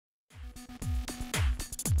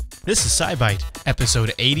This is SciByte,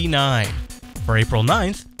 episode 89, for April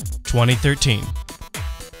 9th, 2013.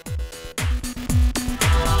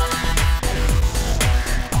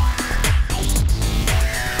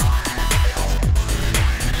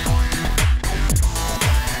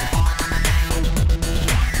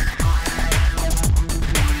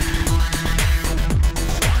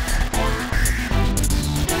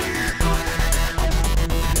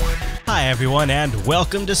 Hi everyone, and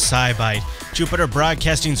welcome to SciByte, Jupiter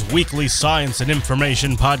Broadcasting's weekly science and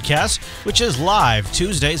information podcast, which is live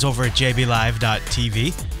Tuesdays over at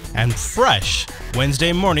jblive.tv and fresh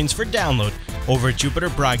Wednesday mornings for download over at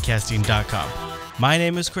jupiterbroadcasting.com. My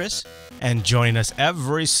name is Chris, and joining us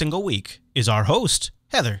every single week is our host,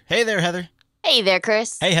 Heather. Hey there, Heather. Hey there,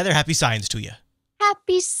 Chris. Hey, Heather, happy science to you.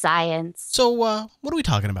 Happy science. So, what are we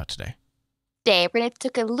talking about today? Today, we're going to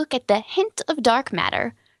take a look at the hint of dark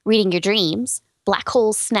matter, reading your dreams, black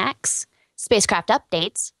hole snacks, spacecraft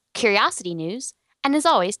updates, curiosity news, and as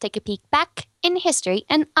always, take a peek back in history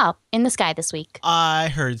and up in the sky this week. I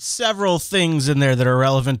heard several things in there that are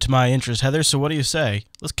relevant to my interest, Heather, so what do you say?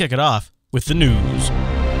 Let's kick it off with the news.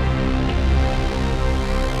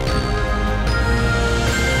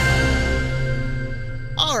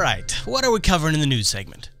 All right, what are we covering in the news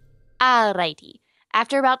segment? Alrighty.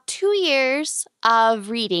 After about 2 years of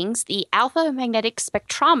readings, the Alpha Magnetic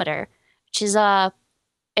Spectrometer, which is a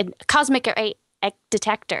cosmic ray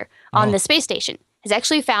detector on the space station, has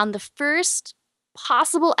actually found the first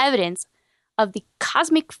possible evidence of the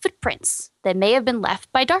cosmic footprints that may have been left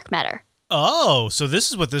by dark matter. Oh, so this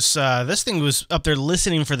is what this thing was up there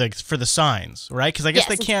listening for the signs, right? Because I guess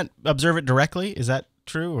they can't observe it directly. Is that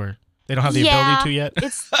true, or they don't have the ability to yet?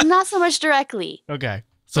 It's not so much directly. Okay.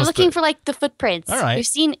 So we're looking for the footprints. All right. We've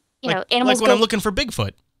seen, animals like when I'm looking for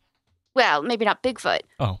Bigfoot. Well, maybe not Bigfoot.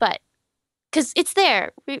 Oh. But because it's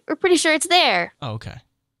there. We're pretty sure it's there. Oh, okay.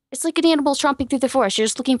 It's like an animal tromping through the forest. You're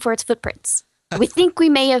just looking for its footprints. We think we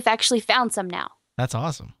may have actually found some now. That's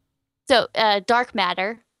awesome. So dark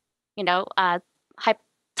matter,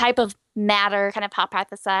 type of matter kind of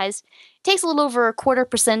hypothesized, takes a little over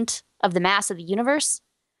 0.25% of the mass of the universe.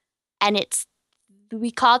 And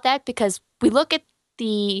we call it that because we look at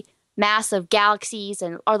the mass of galaxies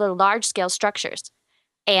and other large-scale structures.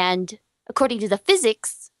 And according to the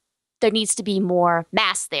physics, there needs to be more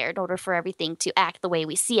mass there in order for everything to act the way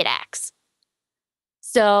we see it acts.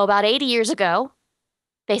 So about 80 years ago,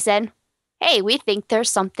 they said, hey, we think there's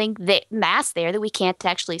something mass there that we can't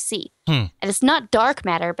actually see. And it's not dark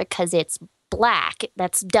matter because it's black.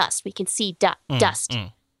 That's dust. We can see dust.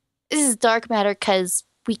 This is dark matter because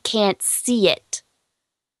we can't see it.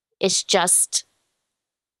 It's just...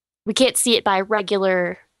 we can't see it by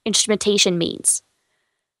regular instrumentation means.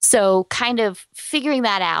 So kind of figuring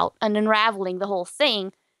that out and unraveling the whole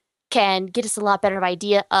thing can get us a lot better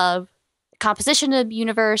idea of the composition of the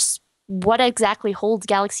universe, what exactly holds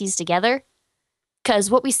galaxies together, because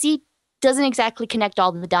what we see doesn't exactly connect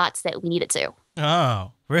all the dots that we need it to.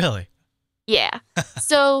 Oh, really? Yeah.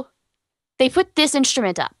 So they put this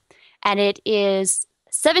instrument up, and it is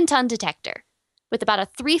a 7-ton detector with about a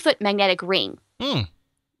 3-foot magnetic ring.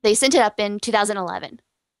 They sent it up in 2011,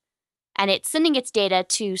 and it's sending its data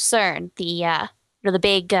to CERN, the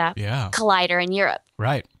big collider in Europe.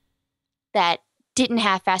 Right. That didn't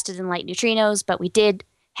have faster than light neutrinos, but we did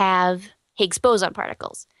have Higgs boson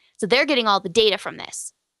particles. So they're getting all the data from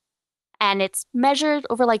this, and it's measured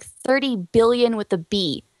over 30 billion with a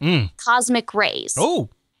B cosmic rays. Oh.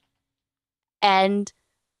 And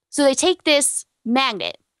so they take this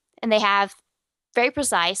magnet, and they have very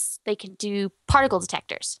precise. They can do particle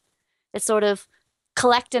detectors that sort of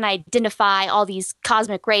collect and identify all these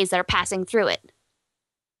cosmic rays that are passing through it.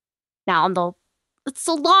 Now, it's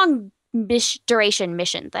a long duration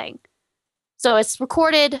mission thing. So it's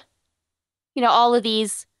recorded, all of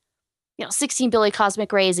these, 16 billion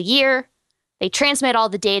cosmic rays a year. They transmit all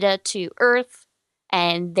the data to Earth,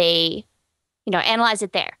 and they, analyze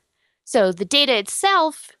it there. So the data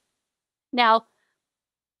itself, now,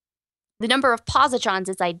 the number of positrons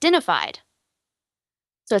is identified.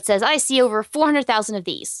 So it says, I see over 400,000 of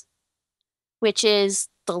these, which is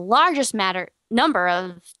the largest number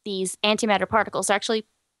of these antimatter particles. They're actually,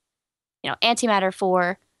 antimatter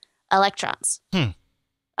for electrons.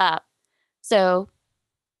 So,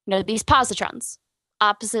 these positrons,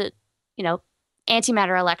 opposite,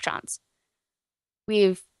 antimatter electrons.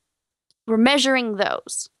 We're measuring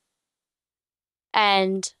those.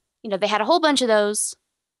 And, they had a whole bunch of those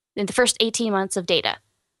in the first 18 months of data.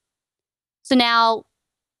 So now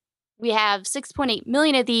we have 6.8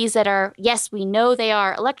 million of these that are, yes, we know they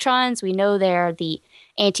are electrons. We know they're the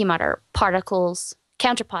antimatter particles,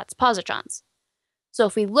 counterparts, positrons. So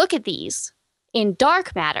if we look at these in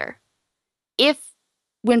dark matter,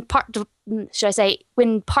 when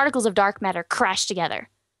particles of dark matter crash together,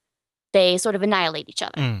 they sort of annihilate each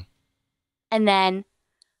other. Mm. And then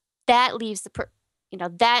that leaves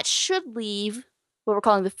that should leave what we're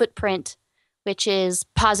calling the footprint, which is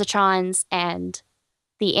positrons and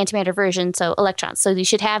the antimatter version, so electrons. So you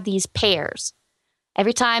should have these pairs.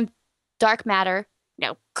 Every time dark matter,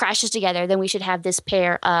 crashes together, then we should have this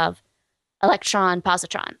pair of electron,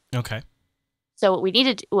 positron. Okay. So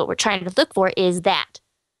what we're trying to look for is that.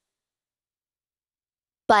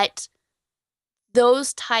 But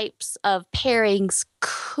those types of pairings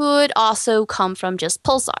could also come from just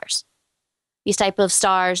pulsars. These type of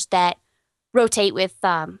stars that rotate with,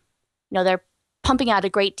 they're pumping out a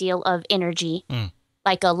great deal of energy,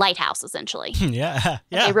 like a lighthouse, essentially. Yeah.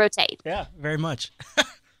 They rotate. Yeah, very much.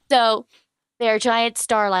 So they're giant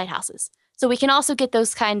star lighthouses. So we can also get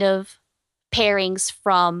those kind of pairings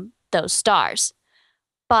from those stars.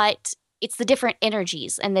 But it's the different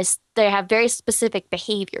energies, and they have very specific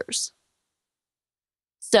behaviors.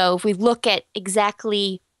 So if we look at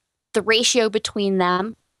exactly the ratio between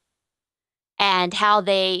them and how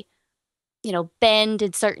they, bend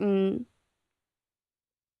in certain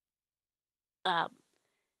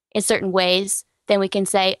ways, then we can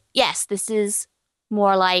say, yes, this is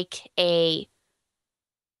more like a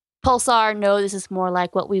pulsar. No, this is more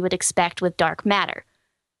like what we would expect with dark matter.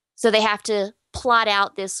 So they have to plot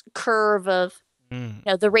out this curve of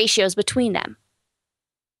the ratios between them.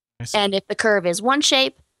 And if the curve is one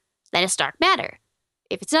shape, then it's dark matter.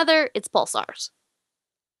 If it's another, it's pulsars.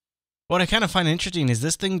 What I kind of find interesting is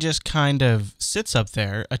this thing just kind of sits up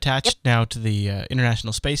there, attached now to the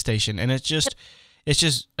International Space Station, and it's just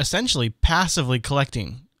essentially passively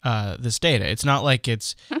collecting this data. It's not like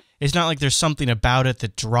it's not like there's something about it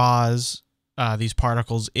that draws these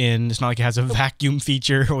particles in. It's not like it has a vacuum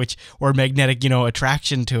feature or magnetic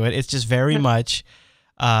attraction to it. It's just very much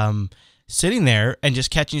sitting there and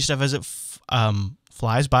just catching stuff as it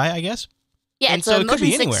flies by, I guess. Yeah, and it's a it could be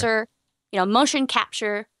motion anywhere. sensor, motion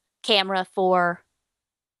capture camera for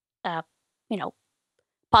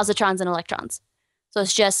positrons and electrons. So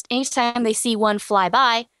it's just anytime they see one fly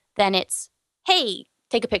by, then it's, hey,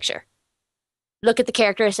 take a picture. Look at the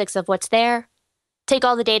characteristics of what's there. Take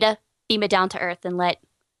all the data, beam it down to Earth, and let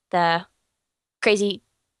the crazy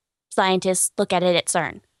scientists look at it at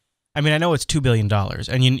CERN. I mean, I know it's $2 billion,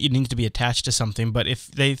 and it needs to be attached to something, but if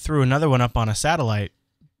they threw another one up on a satellite,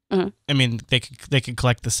 I mean, they could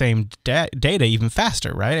collect the same data even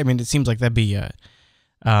faster, right? I mean, it seems like that'd be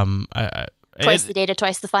twice the data,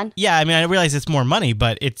 twice the fun. Yeah, I mean, I realize it's more money,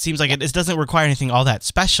 but it seems like it doesn't require anything all that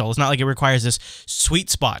special. It's not like it requires this sweet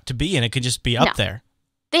spot to be in. It could just be up there.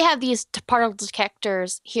 They have these particle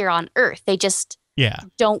detectors here on Earth. They just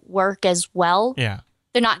don't work as well. Yeah,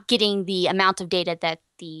 they're not getting the amount of data that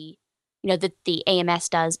the AMS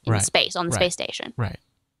does in space on the space station. Right.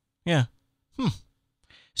 Yeah.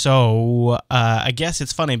 So I guess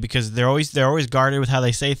it's funny because they're always guarded with how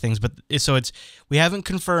they say things. But we haven't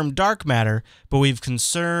confirmed dark matter, but we've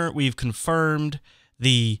confirmed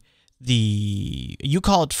the you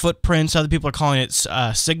call it footprints. Other people are calling it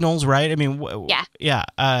signals, right? I mean, yeah.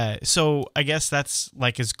 So I guess that's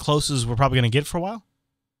like as close as we're probably going to get for a while.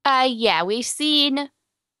 Yeah, we've seen.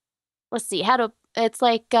 Let's see it's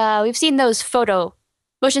like we've seen those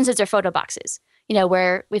motion sensor photo boxes.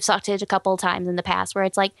 Where we've talked to it a couple of times in the past where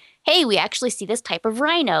it's like, hey, we actually see this type of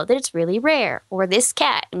rhino that it's really rare, or this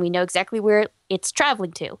cat, and we know exactly where it's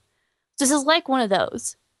traveling to. So this is like one of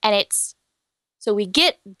those. And so we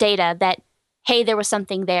get data that, hey, there was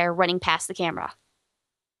something there running past the camera.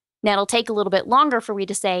 Now it'll take a little bit longer for me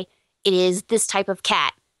to say it is this type of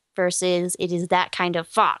cat versus it is that kind of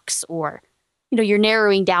fox, or, you're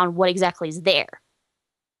narrowing down what exactly is there.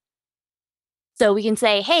 So we can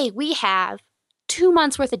say, hey, we have 2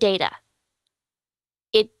 months worth of data.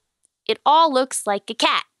 It all looks like a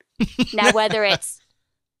cat. Now, whether it's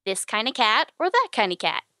this kind of cat or that kind of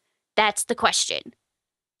cat, that's the question.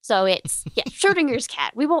 So it's Schrodinger's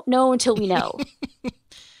cat. We won't know until we know.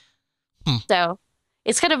 So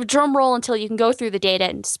it's kind of a drum roll until you can go through the data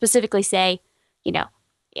and specifically say,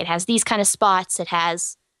 it has these kind of spots, it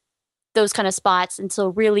has those kind of spots, and so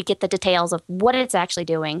really get the details of what it's actually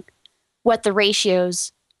doing, what the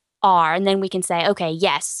ratios are, and then we can say, okay,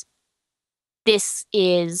 yes, this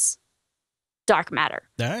is dark matter.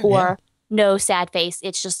 Or no, sad face,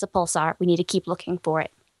 it's just a pulsar. We need to keep looking for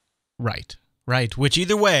it. Right. Which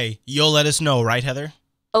either way, you'll let us know, right, Heather?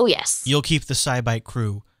 Oh, yes. You'll keep the SciByte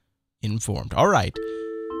crew informed. All right.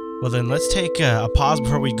 Well, then let's take a pause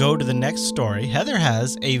before we go to the next story. Heather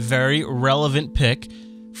has a very relevant pick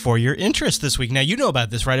for your interest this week. Now, you know about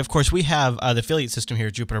this, right? Of course, we have the affiliate system here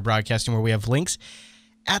at Jupiter Broadcasting where we have links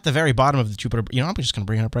at the very bottom of the Jupiter. I'm just going to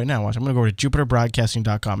bring it up right now. Watch. I'm going to go to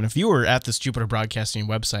jupiterbroadcasting.com. And if you were at this Jupiter Broadcasting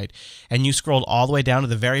website and you scrolled all the way down to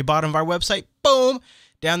the very bottom of our website, boom,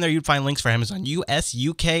 down there you'd find links for Amazon US,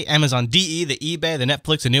 UK, Amazon DE, the eBay, the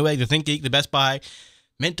Netflix, the Newegg, the ThinkGeek, the Best Buy,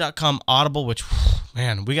 Mint.com, Audible, which,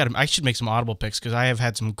 man, I should make some Audible picks because I have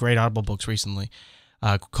had some great Audible books recently.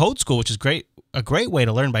 Code School, which is a great way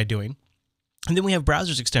to learn by doing. And then we have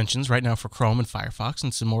browsers extensions right now for Chrome and Firefox,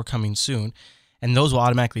 and some more coming soon. And those will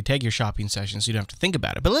automatically tag your shopping session so you don't have to think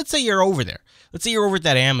about it. But let's say you're over there. Let's say you're over at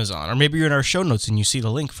that Amazon, or maybe you're in our show notes and you see the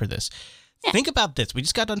link for this. Yeah. Think about this. We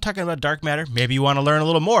just got done talking about dark matter. Maybe you want to learn a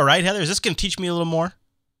little more, right, Heather? Is this going to teach me a little more?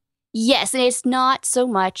 Yes, and it's not so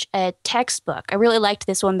much a textbook. I really liked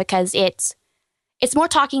this one because it's more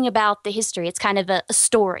talking about the history. It's kind of a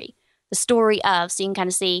story. The story of, so you can kind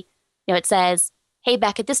of see, it says, hey,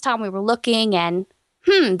 back at this time we were looking and,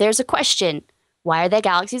 there's a question. Why are the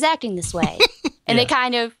galaxies acting this way? And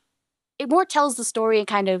it more tells the story and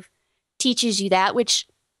kind of teaches you that, which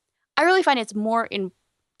I really find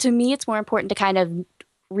to me, it's more important to kind of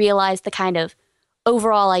realize the kind of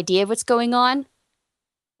overall idea of what's going on,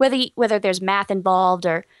 whether there's math involved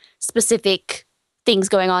or specific things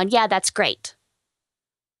going on. Yeah, that's great.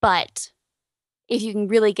 But if you can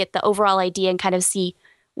really get the overall idea and kind of see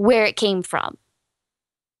where it came from,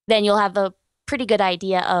 then you'll have a pretty good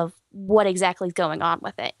idea of what exactly is going on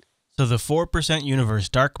with it. So the 4% universe,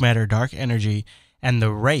 dark matter, dark energy, and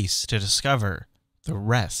the race to discover the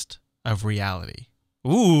rest of reality.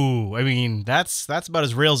 Ooh, I mean, that's about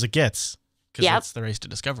as real as it gets, because it's the race to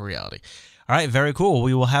discover reality. All right, very cool.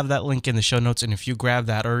 We will have that link in the show notes, and if you grab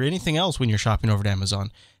that or anything else when you're shopping over at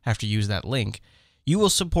Amazon after you use that link, you will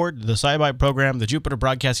support the SciByte program, the Jupiter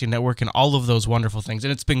Broadcasting Network, and all of those wonderful things.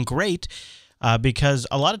 And it's been great because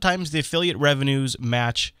a lot of times the affiliate revenues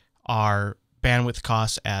match our bandwidth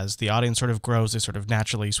costs. As the audience sort of grows, they sort of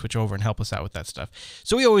naturally switch over and help us out with that stuff.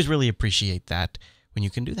 So we always really appreciate that when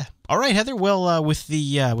you can do that. All right, Heather. Well, with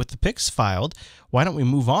the picks filed, why don't we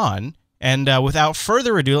move on? And without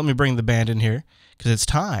further ado, let me bring the band in here because it's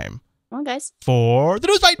time. Come on, guys. For the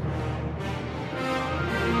News Bite.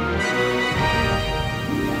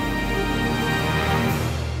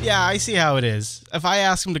 Yeah, I see how it is. If I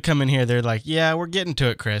ask them to come in here, they're like, yeah, we're getting to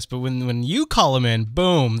it, Chris. But when you call them in,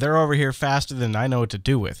 boom, they're over here faster than I know what to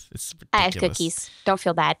do with. It's ridiculous. I have cookies. Don't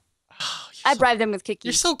feel bad. I bribe them with cookies.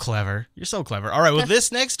 You're so clever. All right, well,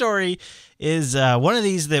 this next story is one of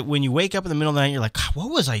these that when you wake up in the middle of the night, you're like, God, what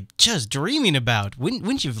was I just dreaming about?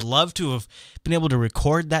 Wouldn't you love to have been able to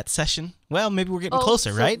record that session? Well, maybe we're getting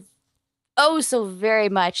closer, right? Oh, so very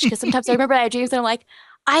much. Because sometimes I remember I had dreams and I'm like,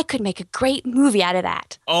 I could make a great movie out of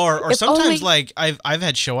that. Or sometimes like I've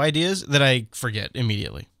had show ideas that I forget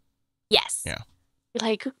immediately. Yes. Yeah. You're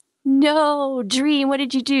like, no, dream, what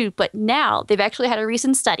did you do? But now they've actually had a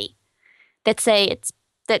recent study that's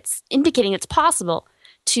indicating it's possible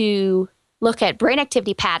to look at brain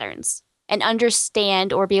activity patterns and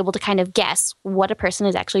understand or be able to kind of guess what a person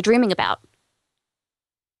is actually dreaming about.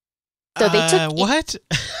 So they took what?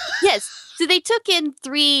 Yes. So they took in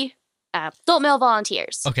 3 adult male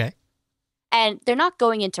volunteers. Okay. And they're not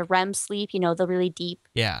going into REM sleep, the really deep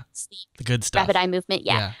sleep. The good stuff. Rapid eye movement.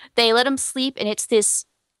 Yeah. They let them sleep, and it's this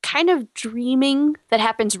kind of dreaming that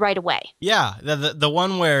happens right away. Yeah. The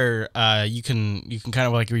one where you can kind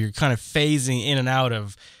of like, you're kind of phasing in and out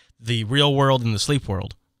of the real world and the sleep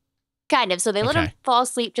world. Kind of. So they let them fall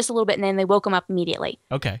asleep just a little bit, and then they woke them up immediately.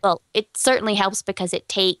 Okay. Well, it certainly helps because it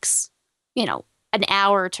takes, an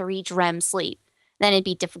hour to reach REM sleep. Then it'd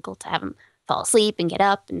be difficult to have them fall asleep and get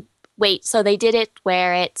up and wait. So they did it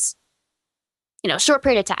where it's, a short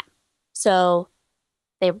period of time. So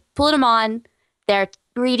they put them on, they're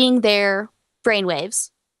reading their brain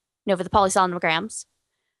waves, for the polysomnograms.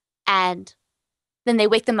 And then they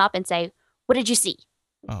wake them up and say, what did you see?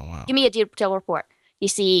 Oh, wow. Give me a detailed report. You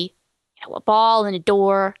see, a ball and a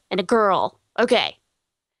door and a girl. Okay.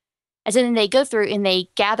 And so then they go through and they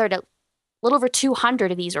gathered a little over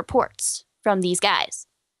 200 of these reports from these guys.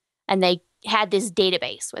 And they had this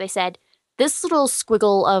database where they said, this little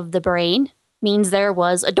squiggle of the brain means there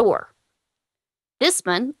was a door. This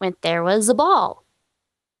one went there was a ball.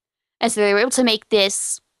 And so they were able to make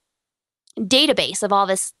this database of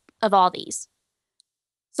all these.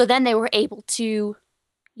 So then they were able to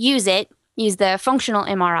use the functional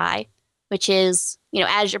MRI, which is,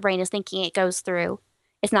 as your brain is thinking it goes through.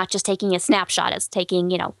 It's not just taking a snapshot, it's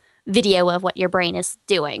taking, video of what your brain is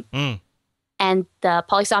doing. And the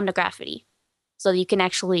polysomnography, so that you can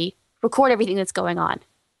actually record everything that's going on.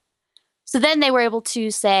 So then they were able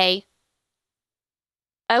to say,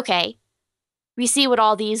 okay, we see what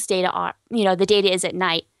all these data are, the data is at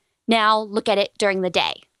night. Now look at it during the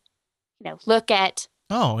day. Look at,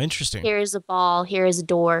 Oh, interesting. here's a ball, here is a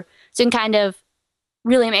door. So you can kind of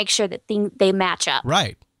really make sure that they match up.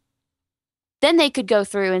 Right. Then they could go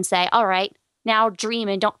through and say, all right, now dream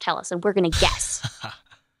and don't tell us, and we're going to guess.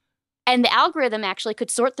 And the algorithm actually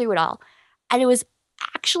could sort through it all. And it was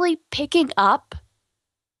actually picking up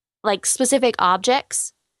like specific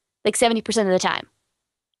objects like 70% of the time.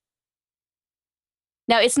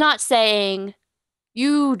 Now, it's not saying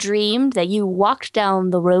you dreamed that you walked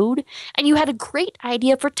down the road and you had a great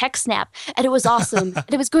idea for TechSnap and it was awesome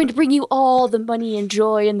and it was going to bring you all the money and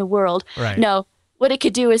joy in the world. Right. No, what it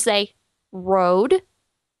could do is say road,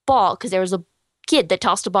 ball, because there was a kid that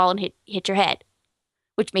tossed a ball and hit your head,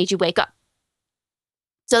 which made you wake up.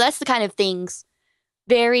 So that's the kind of things,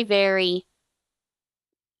 very, very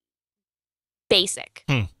basic.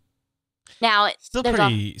 Now, still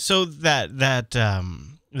pretty. So that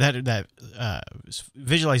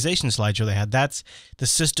visualization slideshow they had, that's the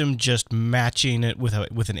system just matching it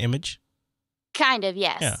with an image. Kind of,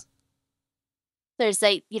 yes. Yeah. There's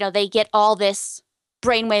they get all this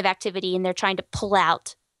brainwave activity and they're trying to pull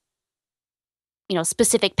out,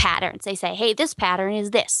 specific patterns. They say, hey, this pattern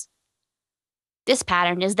is this. This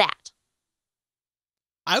pattern is that.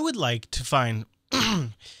 I would like to find,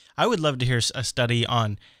 I would love to hear a study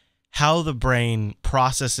on how the brain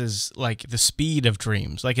processes like the speed of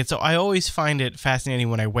dreams. Like I always find it fascinating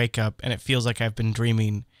when I wake up and it feels like I've been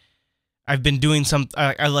dreaming. I've been doing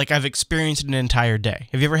I've experienced an entire day.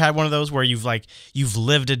 Have you ever had one of those where you've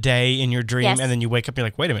lived a day in your dream? Yes. And then you wake up and you're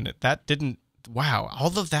like, wait a minute, wow,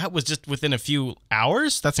 all of that was just within a few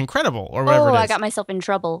hours? That's incredible, or whatever it is. I got myself in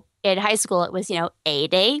trouble. In high school, it was, A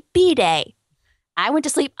day, B day. I went to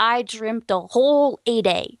sleep, I dreamt the whole A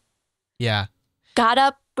day. Yeah. Got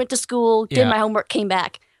up, went to school, did my homework, came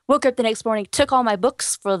back. Woke up the next morning, took all my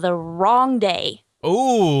books for the wrong day.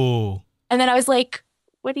 Ooh. And then I was like,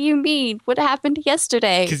 what do you mean? What happened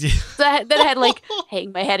yesterday? So then I had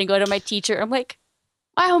hang my head and go to my teacher. I'm like,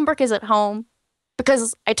 my homework is at home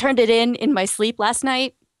because I turned it in my sleep last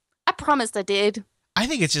night. I promised I did. I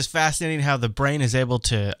think it's just fascinating how the brain is able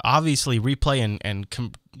to obviously replay and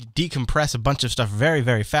decompress a bunch of stuff very,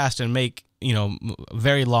 very fast and make,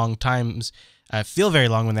 very long times feel very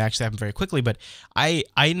long when they actually happen very quickly. But I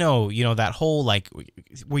know, that whole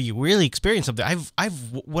where you really experience something.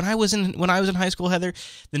 When I was in high school, Heather,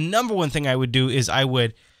 the number one thing I would do is I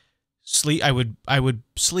would sleep. I would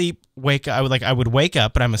sleep, wake up. I would wake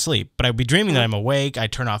up, but I'm asleep. But I'd be dreaming that I'm awake. I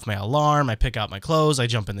turn off my alarm. I pick out my clothes. I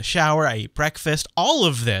jump in the shower. I eat breakfast. All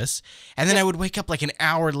of this, and then I would wake up like an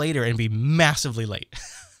hour later and be massively late.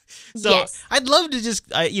 So yes. I'd love to just,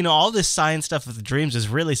 all this science stuff with the dreams is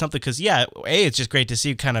really something because, it's just great to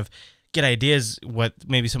see kind of get ideas what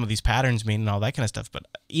maybe some of these patterns mean and all that kind of stuff. But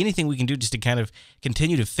anything we can do just to kind of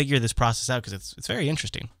continue to figure this process out because it's very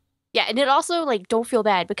interesting. Yeah, and it also, don't feel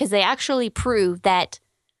bad because they actually prove that,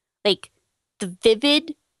 the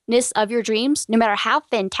vividness of your dreams, no matter how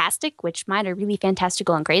fantastic, which mine are really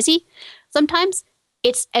fantastical and crazy, sometimes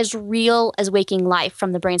it's as real as waking life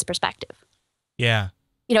from the brain's perspective. Yeah.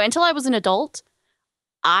 Until I was an adult,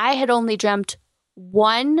 I had only dreamt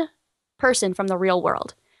one person from the real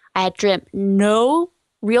world. I had dreamt no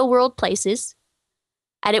real world places.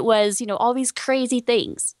 And it was, all these crazy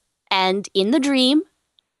things. And in the dream,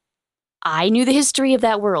 I knew the history of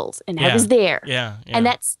that world and I was there. Yeah. And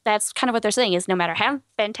that's kind of what they're saying is no matter how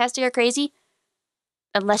fantastic or crazy,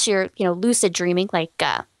 unless you're, lucid dreaming,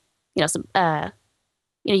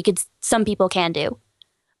 some people can do,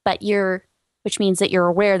 but which means that you're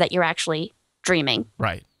aware that you're actually dreaming.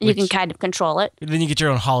 Right. And you can kind of control it. Then you get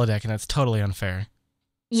your own holodeck, and that's totally unfair.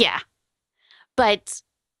 Yeah. But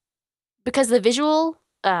because the visual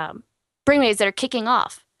brainwaves that are kicking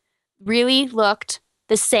off really looked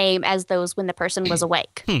the same as those when the person was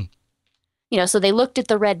awake. So they looked at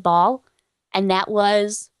the red ball, and that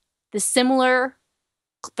was the similar,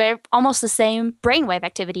 almost the same brainwave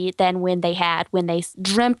activity than when they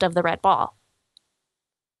dreamt of the red ball.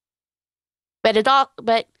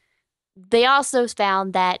 But they also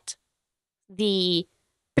found that the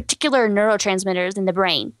particular neurotransmitters in the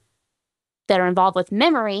brain that are involved with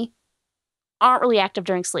memory aren't really active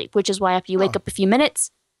during sleep, which is why after you wake up a few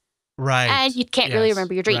minutes, right, and you can't really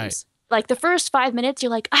remember your dreams. Right. The first 5 minutes,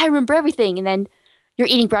 you're like, I remember everything, and then you're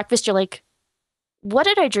eating breakfast, you're like, what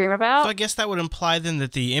did I dream about? So I guess that would imply then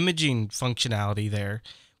that the imaging functionality there,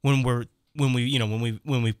 when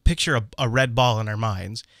we picture a red ball in our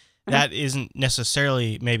minds. That isn't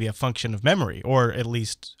necessarily maybe a function of memory, or at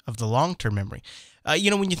least of the long-term memory.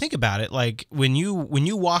 When you think about it, like when you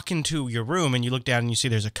walk into your room and you look down and you see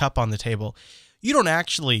there's a cup on the table, you don't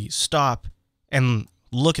actually stop and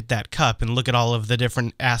look at that cup and look at all of the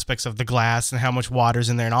different aspects of the glass and how much water's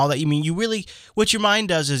in there and all that. What your mind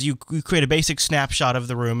does is you create a basic snapshot of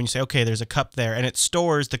the room and you say, okay, there's a cup there, and it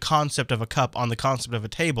stores the concept of a cup on the concept of a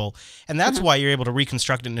table. And that's why you're able to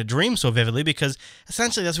reconstruct it in a dream so vividly, because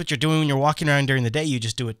essentially that's what you're doing when you're walking around during the day. You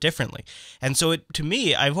just do it differently. And so to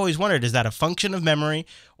me, I've always wondered, is that a function of memory,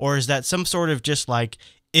 or is that some sort of just like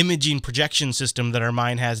imaging projection system that our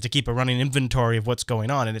mind has to keep a running inventory of what's going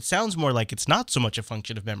on? And it sounds more like it's not so much a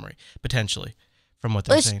function of memory, potentially, from what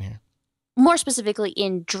they're saying here. More specifically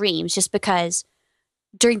in dreams, just because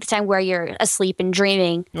during the time where you're asleep and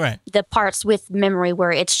dreaming, right, the parts with memory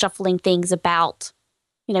where it's shuffling things about,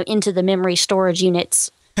 into the memory storage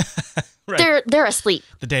units, right, they're asleep.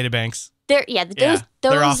 The databanks.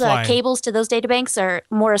 Those cables to those databanks are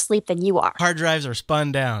more asleep than you are. Hard drives are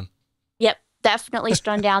spun down. Yep. Definitely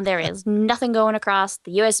strung down. There is nothing going across.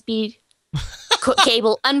 The USB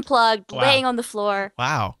cable unplugged, laying on the floor.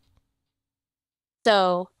 Wow.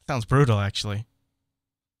 So sounds brutal, actually.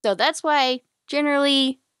 So that's why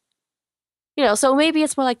generally, so maybe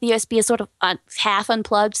it's more like the USB is sort of half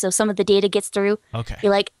unplugged, so some of the data gets through. Okay.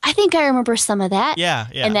 You're like, I think I remember some of that. Yeah.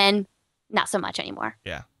 And then not so much anymore.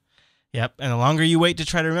 Yeah. Yep, and the longer you wait to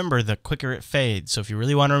try to remember, the quicker it fades. So if you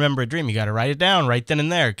really want to remember a dream, you got to write it down right then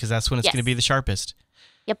and there, because that's when it's going to be the sharpest.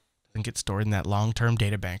 Yep. And get stored in that long-term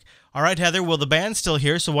data bank. All right, Heather, well, the band's still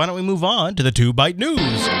here, so why don't we move on to the 2-Byte News? Go!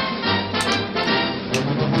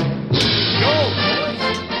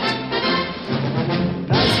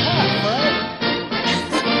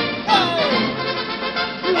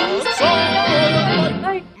 Nice hat,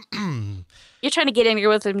 Fred! You're trying to get in here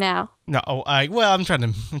with him now. No, I'm trying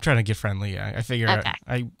to get friendly. I figure okay.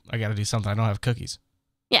 I got to do something. I don't have cookies.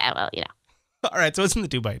 Yeah, well, All right, so what's in the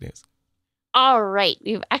 2-Byte News? All right,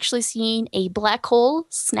 we've actually seen a black hole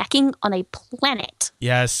snacking on a planet.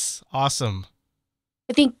 Yes, awesome.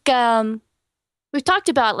 I think we've talked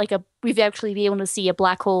about we've actually been able to see a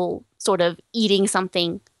black hole sort of eating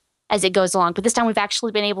something as it goes along, but this time we've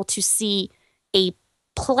actually been able to see a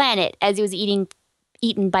planet as it was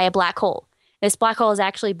eaten by a black hole. This black hole has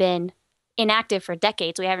actually been inactive for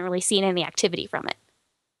decades. We haven't really seen any activity from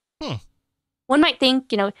it. One might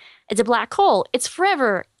think, it's a black hole. It's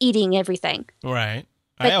forever eating everything. Right.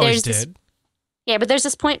 But I always did. But there's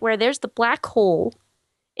this point where there's the black hole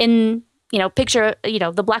in, picture,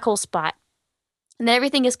 the black hole spot. And then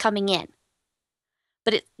everything is coming in.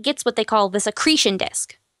 But it gets what they call this accretion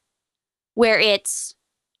disk, where it's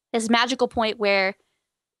this magical point where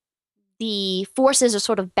the forces are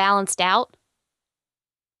sort of balanced out,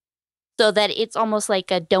 so that it's almost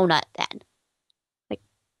like a donut then. Like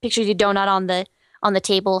picture your donut on the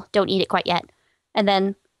table, don't eat it quite yet. And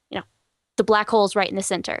then, the black hole is right in the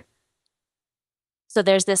center. So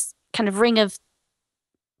there's this kind of ring of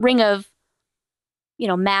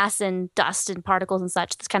mass and dust and particles and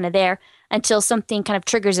such that's kind of there until something kind of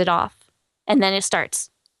triggers it off. And then it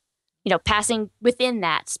starts, passing within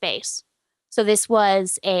that space. So this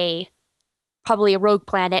was probably a rogue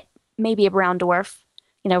planet, maybe a brown dwarf,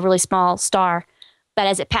 really small star. But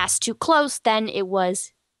as it passed too close, then it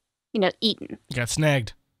was, eaten. Got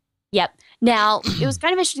snagged. Yep. Now, it was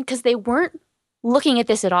kind of interesting because they weren't looking at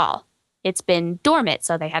this at all. It's been dormant,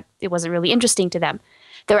 so it wasn't really interesting to them.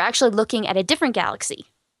 They were actually looking at a different galaxy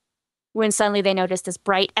when suddenly they noticed this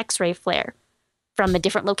bright X-ray flare from a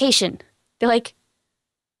different location. They're like,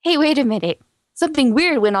 hey, wait a minute. Something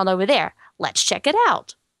weird went on over there. Let's check it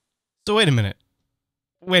out. So wait a minute.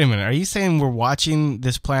 Are you saying we're watching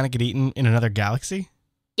this planet get eaten in another galaxy?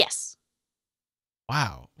 Yes.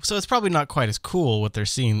 Wow. So it's probably not quite as cool what they're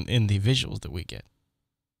seeing in the visuals that we get.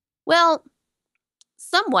 Well,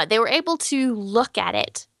 somewhat. They were able to look at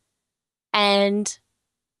it and,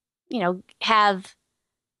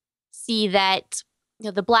 see that,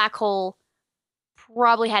 the black hole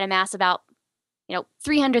probably had a mass about,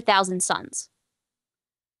 300,000 suns.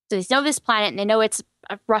 So they know this planet and they know its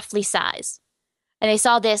roughly size. And they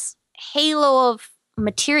saw this halo of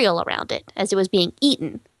material around it as it was being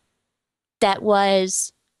eaten that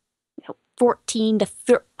was 14 to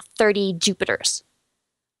 30 Jupiters.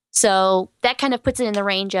 So that kind of puts it in the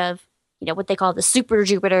range of, what they call the super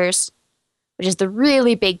Jupiters, which is the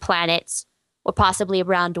really big planets, or possibly a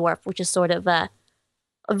brown dwarf, which is sort of a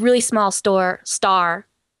really small star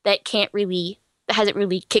that hasn't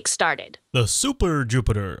really kick-started. The super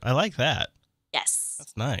Jupiter. I like that. Yes.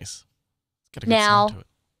 That's nice. Got a good now, sound to it.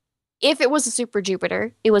 If it was a super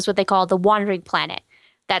Jupiter, it was what they call the wandering planet.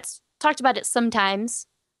 That's talked about it sometimes,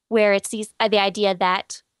 where it's the idea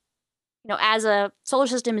that as a solar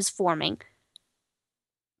system is forming,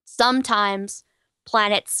 sometimes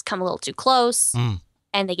planets come a little too close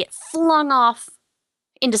and they get flung off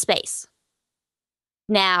into space.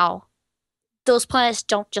 Now, those planets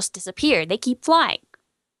don't just disappear, they keep flying.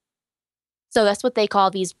 So that's what they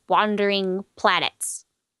call these wandering planets.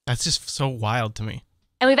 That's just so wild to me.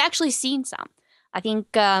 And we've actually seen some. I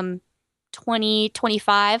think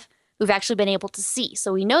 2025, we've actually been able to see.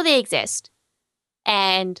 So we know they exist.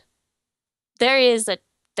 And there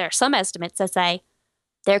are some estimates that say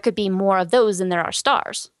there could be more of those than there are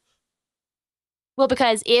stars. Well,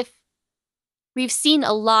 because if we've seen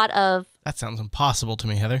a lot of... That sounds impossible to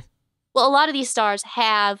me, Heather. Well, a lot of these stars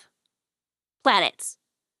have planets.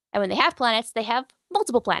 And when they have planets, they have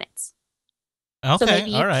multiple planets. Okay, so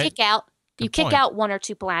maybe all right. kick out one or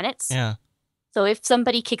two planets. Yeah. So if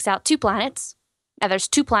somebody kicks out two planets, now there's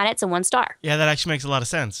two planets and one star. Yeah, that actually makes a lot of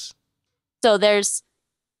sense. So there's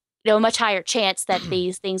a much higher chance that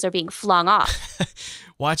these things are being flung off.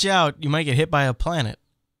 Watch out, you might get hit by a planet.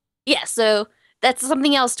 Yeah, so that's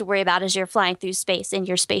something else to worry about as you're flying through space in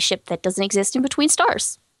your spaceship that doesn't exist in between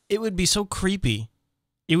stars. It would be so creepy.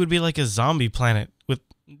 It would be like a zombie planet with,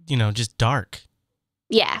 just dark.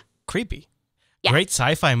 Yeah. Creepy. Yeah. Great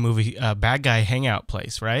sci-fi movie, bad guy hangout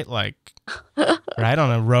place, right? Like, right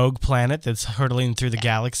on a rogue planet that's hurtling through the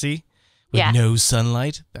galaxy with no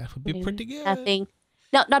sunlight. That would be pretty good. Nothing.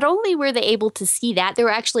 Now, not only were they able to see that, they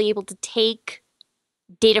were actually able to take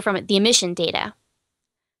data from it, the emission data.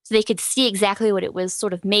 So they could see exactly what it was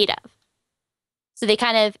sort of made of. So they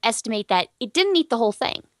kind of estimate that it didn't eat the whole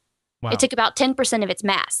thing. Wow. It took about 10% of its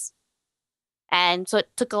mass. And so it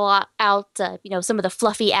took a lot out, some of the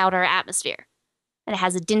fluffy outer atmosphere. And it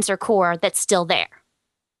has a denser core that's still there.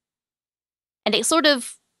 And it sort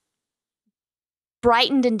of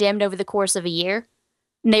brightened and dimmed over the course of a year.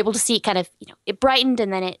 And able to see it kind of, it brightened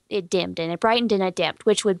and then it dimmed, and it brightened and it dimmed,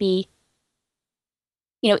 which would be,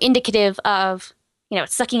 indicative of,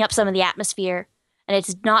 it's sucking up some of the atmosphere, and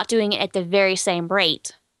it's not doing it at the very same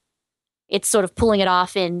rate. It's sort of pulling it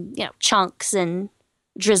off in, chunks and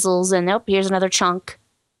drizzles, and here's another chunk.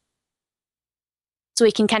 So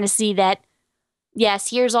we can kind of see that,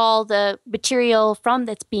 yes, here's all the material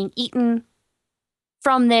that's being eaten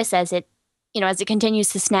from this as it continues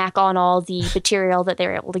to snack on all the material that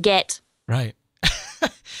they're able to get. Right.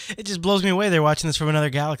 It just blows me away. They're watching this from another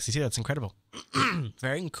galaxy, too. That's incredible.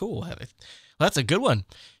 Very cool, Heather. Well, that's a good one.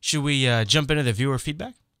 Should we jump into the viewer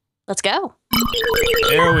feedback? Let's go.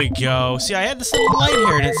 There we go. See, I had this little light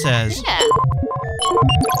here, and it says... Yeah.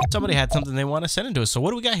 Somebody had something they want to send into us. So what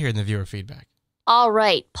do we got here in the viewer feedback? All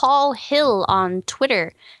right. Paul Hill on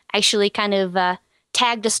Twitter actually kind of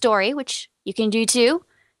tagged a story, which you can do, too.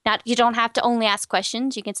 You don't have to only ask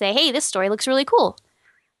questions. You can say, hey, this story looks really cool.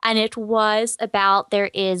 And it was about, there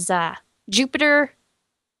is Jupiter,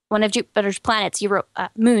 one of Jupiter's planets,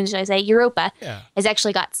 moons, should I say, Europa, has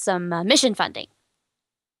actually got some mission funding.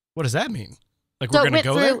 What does that mean? Like, we're going to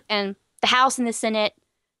go there? And the House and the Senate,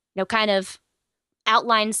 kind of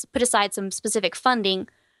put aside some specific funding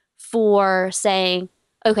for saying,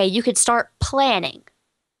 okay, you could start planning.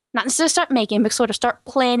 Not necessarily start making, but sort of start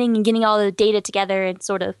planning and getting all the data together and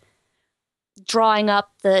sort of drawing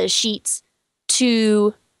up the sheets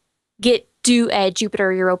to do a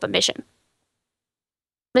Jupiter Europa mission.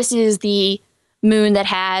 This is the moon that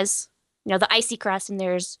has, the icy crust, and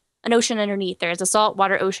there's an ocean underneath. There's a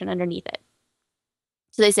saltwater ocean underneath it.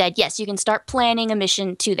 So they said, yes, you can start planning a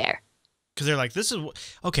mission to there. Because they're like,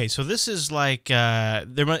 so this is like,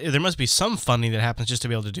 there must be some funding that happens just to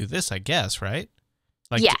be able to do this, I guess, right?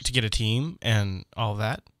 Like, to get a team and all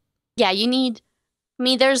that? Yeah,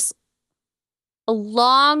 there's a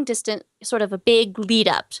long distance, sort of a big lead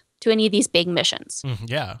up to any of these big missions.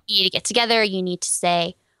 Yeah. You need to get together. You need to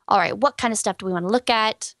say, all right, what kind of stuff do we want to look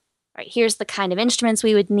at? All right, here's the kind of instruments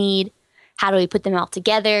we would need. How do we put them all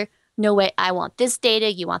together? No way, I want this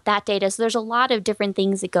data, you want that data. So there's a lot of different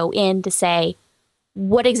things that go in to say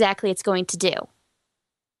what exactly it's going to do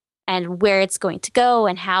and where it's going to go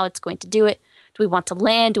and how it's going to do it. Do we want to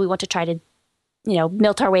land? Do we want to try to,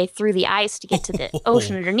 melt our way through the ice to get to the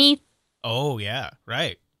ocean underneath? Oh, yeah,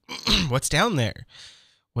 right. What's down there?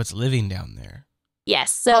 What's living down there?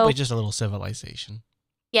 Yes. So probably just a little civilization.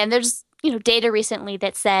 Yeah, and there's, data recently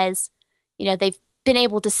that says, they've been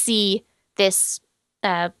able to see this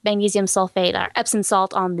magnesium sulfate or Epsom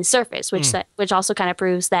salt on the surface, which also kind of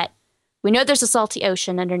proves that we know there's a salty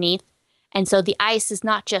ocean underneath. And so the ice is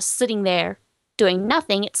not just sitting there doing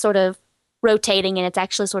nothing. It's sort of rotating, and it's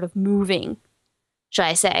actually sort of moving, should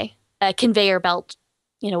I say, a conveyor belt,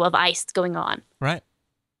 of ice going on. Right.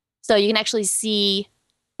 So you can actually see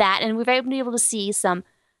that, and we've been able to see some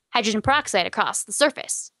hydrogen peroxide across the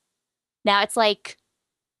surface. Now it's like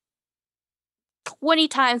 20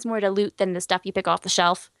 times more dilute than the stuff you pick off the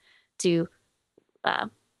shelf to,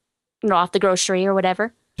 off the grocery or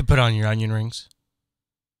whatever. To put on your onion rings.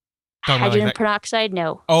 Hydrogen peroxide?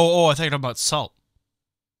 No. Oh, I thought you were talking about salt.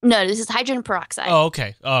 No, this is hydrogen peroxide. Oh,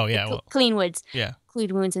 okay. Oh, yeah. Clean wounds. Yeah.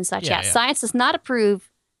 Clean wounds and such. Yeah. Science does not approve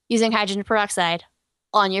using hydrogen peroxide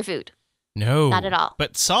on your food. No. Not at all.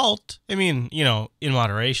 But salt, I mean, in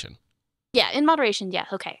moderation. Yeah, in moderation, yeah,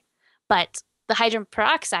 okay. But the hydrogen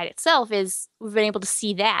peroxide itself we've been able to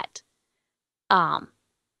see that.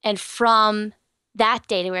 And from that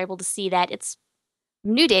data, we're able to see that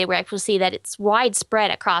we're able to see that it's widespread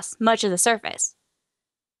across much of the surface.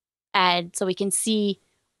 And so we can see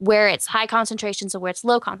where it's high concentrations and where it's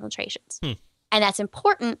low concentrations. And that's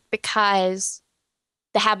important because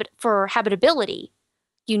for habitability,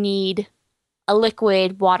 you need a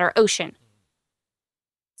liquid water ocean.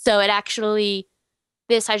 So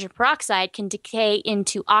this hydrogen peroxide can decay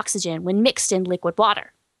into oxygen when mixed in liquid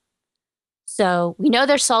water. So we know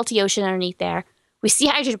there's salty ocean underneath there. We see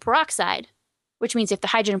hydrogen peroxide, which means if the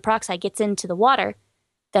hydrogen peroxide gets into the water,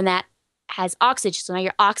 then that has oxygen. So now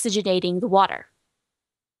you're oxygenating the water.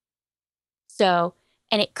 And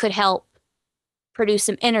it could help produce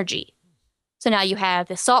some energy. So now you have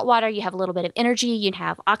the salt water, you have a little bit of energy, you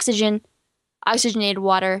have oxygenated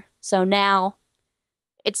water. So now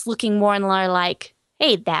it's looking more and more like,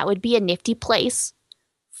 hey, that would be a nifty place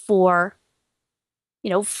for,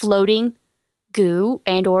 floating goo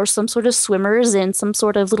and or some sort of swimmers and some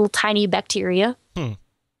sort of little tiny bacteria.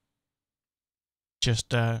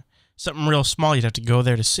 Just something real small you'd have to go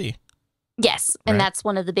there to see. Yes, and that's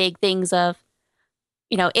one of the big things of,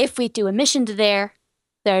 if we do a mission to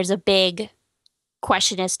there's a big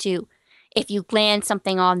question as to if you land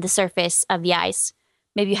something on the surface of the ice,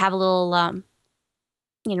 maybe you have a little,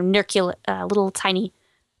 little tiny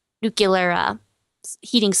nuclear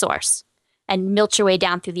heating source and melt your way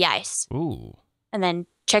down through the ice. Ooh. And then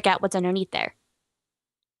check out what's underneath there.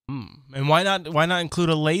 And why not include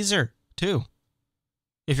a laser too?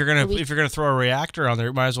 If you're gonna throw a reactor on there,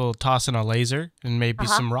 you might as well toss in a laser and maybe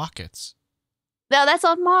some rockets. No, that's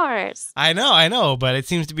on Mars. I know, but it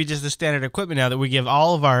seems to be just the standard equipment now that we give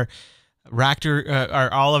all of our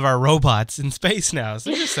all of our robots in space now.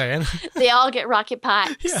 So just saying, they all get rocket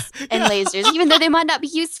pods and lasers, even though they might not be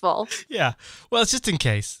useful. Yeah, well, it's just in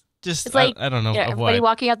case. Just it's like, I don't know. Everybody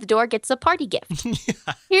walking out the door gets a party gift.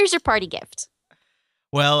 Here's your party gift.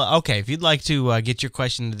 Well, okay. If you'd like to get your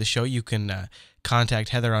question to the show, you can contact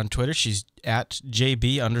Heather on Twitter. She's at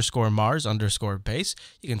JB_Mars_base.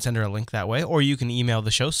 You can send her a link that way, or you can email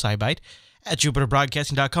the show, SciByte, at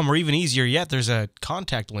JupiterBroadcasting.com, or even easier yet, there's a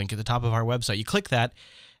contact link at the top of our website. You click that,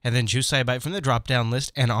 and then choose SciByte from the drop-down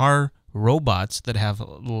list, and our robots that have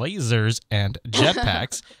lasers and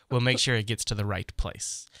jetpacks will make sure it gets to the right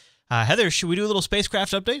place. Heather, should we do a little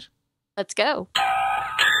spacecraft update? Let's go.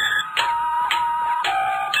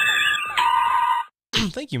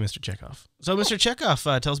 Thank you, Mr. Chekhov. So Mr. Chekhov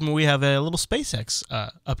tells me we have a little SpaceX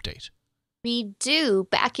update. We do.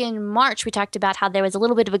 Back in March, we talked about how there was a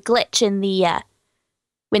little bit of a glitch in the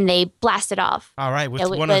when they blasted off. All right, with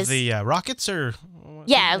one of the rockets, or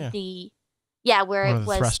where it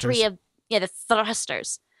was three of the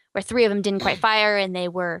thrusters, where three of them didn't quite fire, and they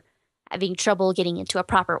were having trouble getting into a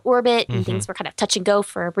proper orbit, and things were kind of touch and go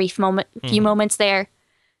for a brief moment, few moments there.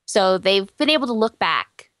 So they've been able to look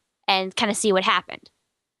back and kind of see what happened.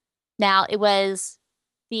 Now, it was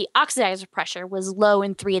the oxidizer pressure was low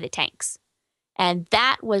in 3 of the tanks. And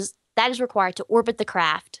that is required to orbit the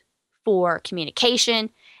craft for communication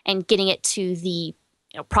and getting it to the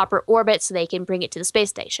proper orbit so they can bring it to the space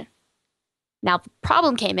station. Now, the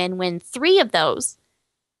problem came in when 3 of those,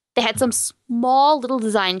 they had some small little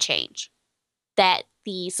design change that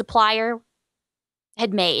the supplier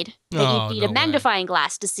had made that you need a magnifying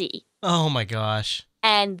glass to see. Oh my gosh.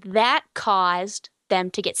 And that caused them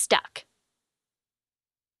to get stuck.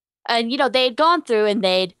 And, they had gone through and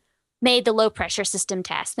they'd made the low pressure system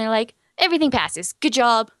test. And they're like, everything passes. Good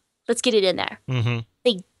job. Let's get it in there.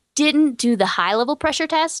 They didn't do the high level pressure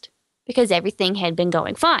test because everything had been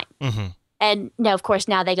going fine. And now, of course,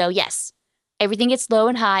 now they go, yes, everything gets low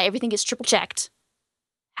and high. Everything gets triple checked.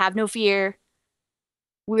 Have no fear.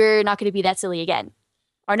 We're not going to be that silly again.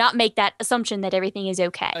 Or not make that assumption that everything is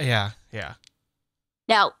okay. Yeah.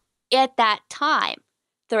 Now, at that time,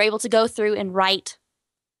 they're able to go through and write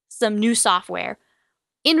some new software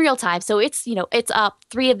in real time. So it's up.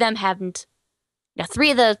 3 of them haven't.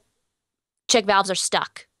 3 of the check valves are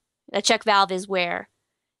stuck. A check valve is where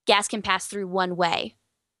gas can pass through one way,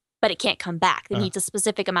 but it can't come back. It needs a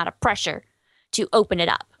specific amount of pressure to open it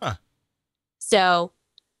up. Huh. So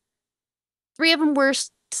 3 of them were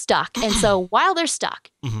stuck. And so while they're stuck,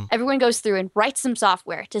 everyone goes through and writes some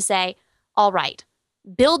software to say, all right,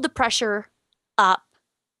 build the pressure up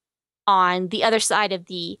on the other side of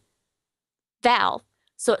the valve.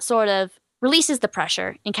 So it sort of releases the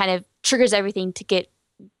pressure and kind of triggers everything to get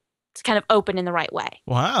to kind of open in the right way.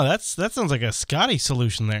 Wow, that sounds like a Scotty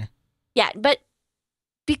solution there. Yeah, but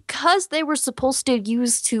because they were supposed to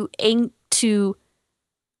use to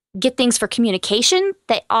get things for communication,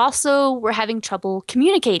 they also were having trouble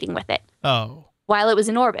communicating with it. Oh. While it was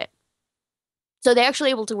in orbit. So they're actually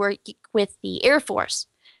able to work with the Air Force,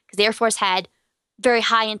 because the Air Force had very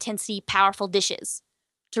high intensity, powerful dishes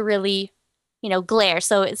to really, glare.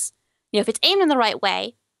 So it's, if it's aimed in the right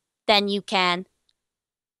way, then you can,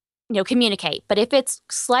 communicate. But if it's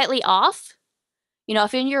slightly off,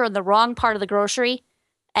 if you're in the wrong part of the grocery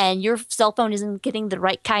and your cell phone isn't getting the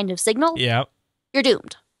right kind of signal, yep, you're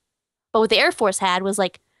doomed. But what the Air Force had was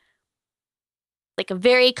like a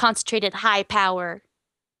very concentrated, high power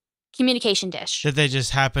communication dish. That they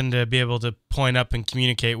just happened to be able to point up and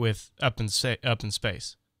communicate with up in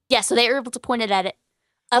space. Yeah, so they were able to point it at it.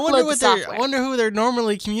 Upload the software. I wonder who they're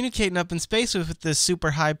normally communicating up in space with this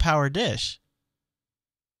super high power dish.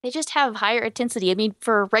 They just have higher intensity. I mean,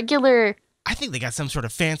 for regular... I think they got some sort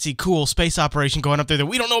of fancy, cool space operation going up there that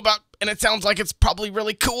we don't know about, and it sounds like it's probably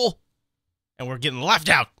really cool. And we're getting left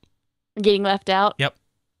out. Getting left out? Yep.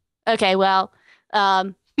 Okay, well,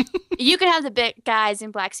 you can have the big guys in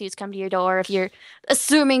black suits come to your door if you're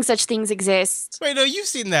assuming such things exist. Wait, no, you've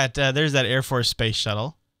seen that. There's that Air Force space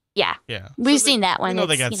shuttle. Yeah. Yeah. We've seen that one.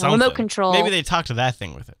 They got something. Remote control. Maybe they talk to that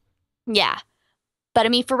thing with it. Yeah. But I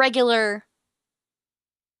mean, for regular,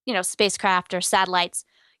 spacecraft or satellites,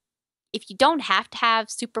 if you don't have to have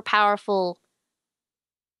super powerful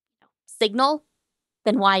signal,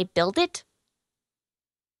 then why build it?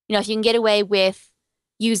 If you can get away with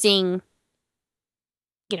using,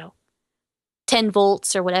 10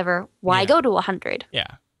 volts or whatever, why go to 100?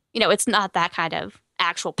 Yeah. It's not that kind of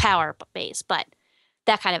actual power base, but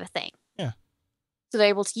that kind of a thing. Yeah. So they're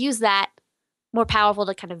able to use that more powerful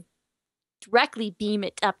to kind of directly beam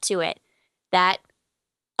it up to it. That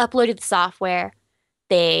uploaded the software.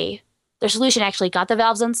 Their solution actually got the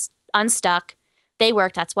valves unstuck. They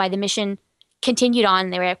worked. That's why the mission continued on.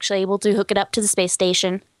 They were actually able to hook it up to the space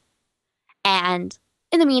station. And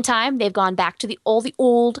in the meantime, they've gone back to all the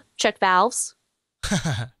old check valves.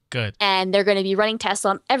 Good. And they're going to be running tests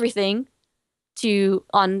on everything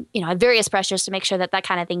at various pressures to make sure that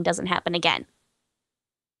kind of thing doesn't happen again.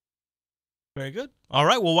 Very good. All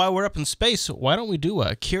right. Well, while we're up in space, why don't we do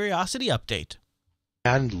a curiosity update?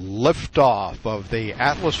 And liftoff of the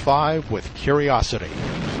Atlas V with Curiosity.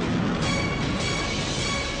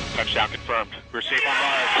 Touchdown confirmed. We're safe on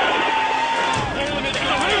Mars. It's a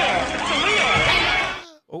Leo!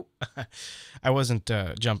 Oh, I wasn't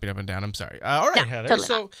jumping up and down. I'm sorry. All right, No, Heather. totally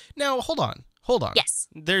So now, hold on. Yes.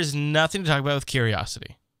 There's nothing to talk about with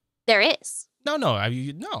Curiosity. There is. No. No.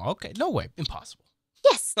 Okay. No way. Impossible.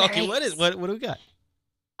 Yes. Okay. Is. What do we got?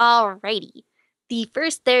 Alrighty.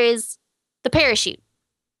 There is the parachute.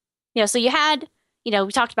 So you had, we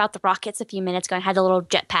talked about the rockets a few minutes ago and had a little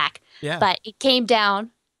jetpack. Yeah. But it came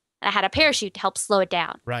down and I had a parachute to help slow it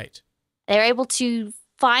down. Right. They were able to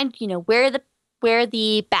find, where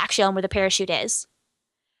the back shell and where the parachute is.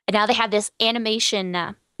 And now they have this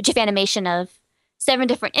animation, GIF animation of 7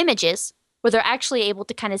 different images where they're actually able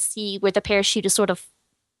to kind of see where the parachute is sort of,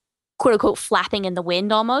 quote unquote, flapping in the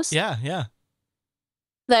wind almost. Yeah.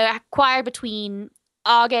 They're acquired between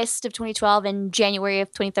August of 2012 and January of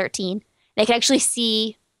 2013. They can actually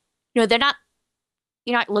see, you're not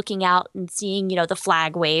looking out and seeing, the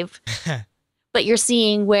flag wave, but you're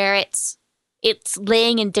seeing where it's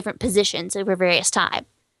laying in different positions over various time.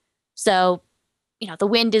 So, the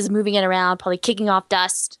wind is moving it around, probably kicking off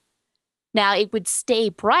dust. Now it would stay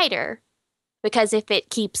brighter because if it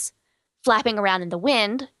keeps flapping around in the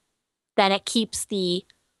wind, then it keeps the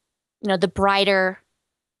brighter,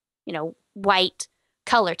 white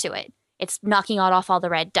color to it. It's knocking off all the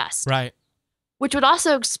red dust. Right. Which would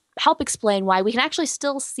also help explain why we can actually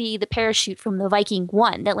still see the parachute from the Viking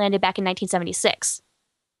 1 that landed back in 1976.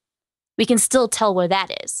 We can still tell where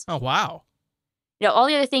that is. Oh, wow. All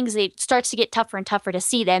the other things, it starts to get tougher and tougher to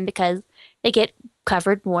see them because they get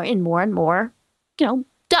covered more and more and more,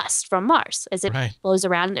 dust from Mars as it blows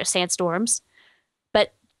around in their sandstorms.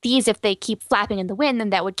 But these, if they keep flapping in the wind, then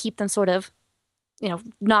that would keep them sort of,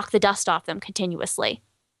 knock the dust off them continuously.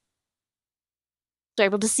 So they're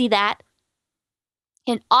able to see that.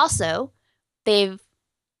 And also, they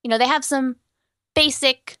have some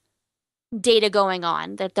basic data going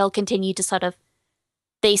on that they'll continue to sort of.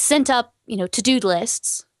 They sent up, to-do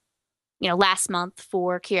lists, last month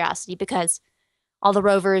for Curiosity because all the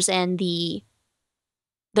rovers and the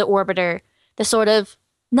orbiter, they're sort of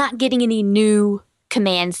not getting any new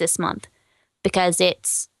commands this month because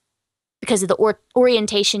of the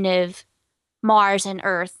orientation of Mars and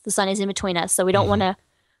Earth. The sun is in between us, so we don't want to,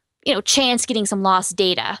 chance getting some lost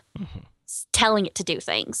data telling it to do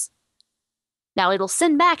things. Now it'll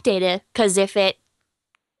send back data because if it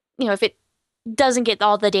doesn't get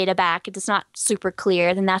all the data back, it's not super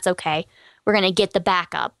clear, then that's okay. We're going to get the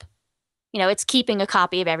backup. It's keeping a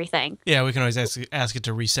copy of everything. Yeah, we can always ask it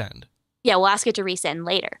to resend. Yeah, we'll ask it to resend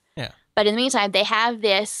later. Yeah. But in the meantime, they have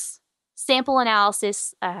this sample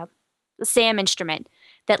analysis, the SAM instrument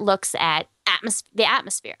that looks at the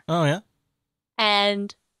atmosphere. Oh, yeah?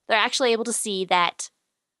 And they're actually able to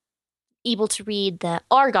read the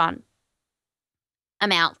argon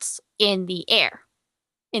amounts in the air,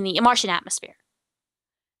 in the Martian atmosphere.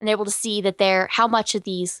 And they're able to see that how much of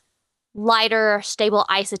these lighter, stable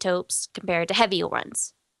isotopes compared to heavier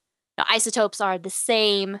ones. Now, isotopes are the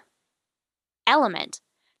same element.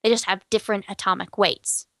 They just have different atomic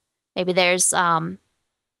weights. Maybe there's something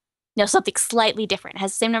slightly different. It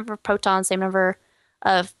has the same number of protons, same number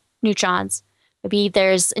of neutrons. Maybe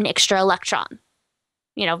there's an extra electron.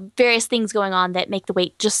 Various things going on that make the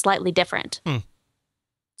weight just slightly different.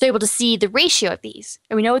 So able to see the ratio of these.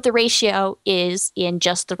 And we know what the ratio is in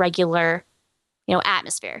just the regular,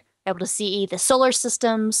 atmosphere. We're able to see the solar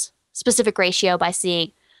system's specific ratio by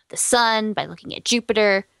seeing the sun, by looking at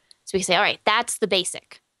Jupiter. So we can say, all right, that's the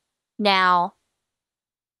basic. Now,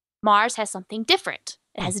 Mars has something different.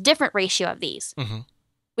 It has a different ratio of these,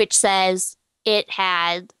 which says it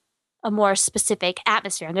had a more specific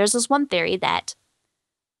atmosphere. And there's this one theory that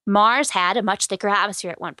Mars had a much thicker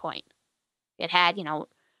atmosphere at one point. It had,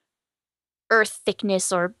 Earth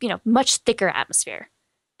thickness or, much thicker atmosphere.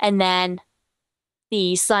 And then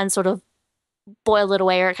the sun sort of boiled it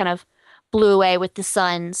away, or it kind of blew away with the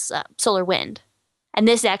sun's solar wind. And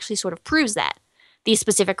this actually sort of proves that. These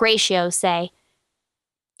specific ratios say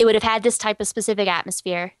it would have had this type of specific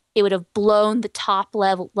atmosphere. It would have blown the top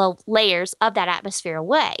level layers of that atmosphere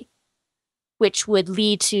away, which would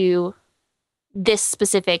lead to this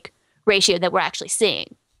specific ratio that we're actually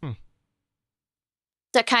seeing.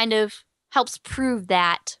 That kind of helps prove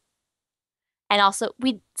that. And also,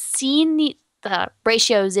 we'd seen the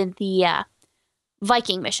ratios in the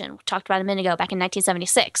Viking mission, we talked about a minute ago, back in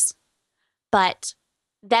 1976. But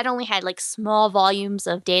that only had small volumes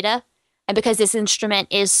of data. And because this instrument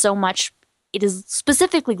is it is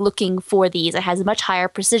specifically looking for these, it has a much higher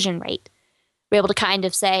precision rate. We're able to kind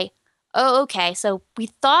of say, oh, okay, so we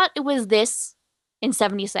thought it was this in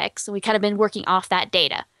 76, and we kind of been working off that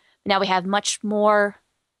data. Now we have much more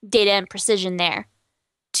data and precision there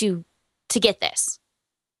to get this.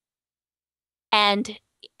 And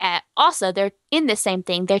also, they're in the same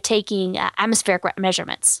thing. They're taking atmospheric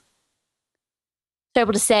measurements. They're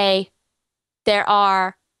able to say you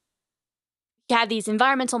have these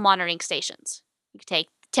environmental monitoring stations. You can take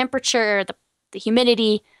the temperature, the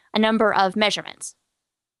humidity, a number of measurements.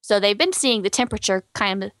 So they've been seeing the temperature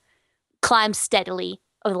kind of climb steadily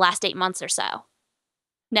over the last 8 months or so.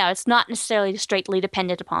 Now, it's not necessarily straightly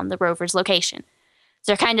dependent upon the rover's location.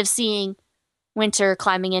 So they're kind of seeing winter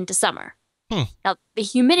climbing into summer. Now, the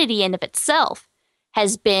humidity in of itself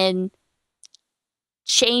has been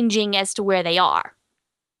changing as to where they are.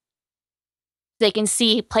 They can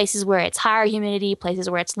see places where it's higher humidity, places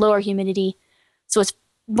where it's lower humidity. So it's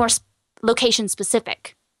more location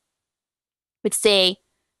specific. Would say,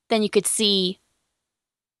 then you could see,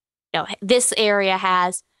 this area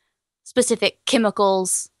has specific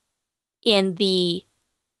chemicals in the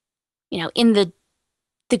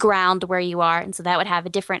ground where you are, and so that would have a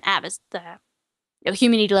different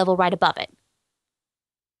humidity level right above it.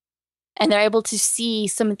 And they're able to see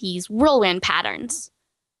some of these whirlwind patterns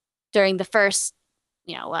during the first,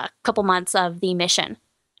 couple months of the mission,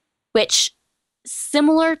 which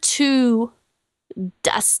similar to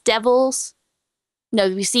dust devils.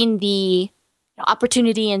 We've seen the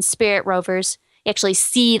Opportunity and Spirit rovers. You actually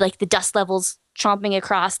see the dust levels tromping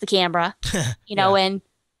across the camera, and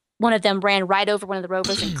one of them ran right over one of the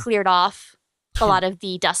rovers and cleared off a lot of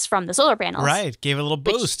the dust from the solar panels. Right, gave it a little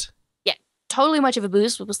boost. Totally much of a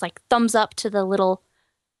boost. It was thumbs up to the little,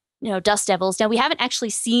 dust devils. Now, we haven't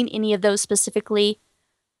actually seen any of those specifically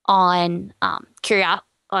on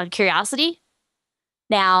Curiosity.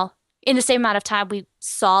 Now, in the same amount of time, we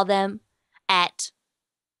saw them at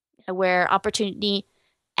where Opportunity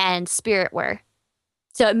and Spirit were.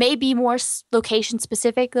 So it may be more location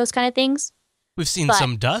specific, those kind of things. We've seen But-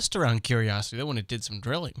 some dust around Curiosity, though, when it did some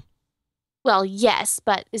drilling. Well, yes,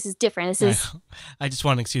 but this is different. This is I just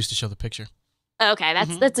want an excuse to show the picture. okay.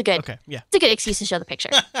 That's a good. Okay, yeah. It's a good excuse to show the picture.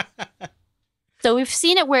 So we've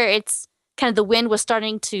seen it where it's kind of the wind was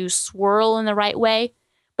starting to swirl in the right way,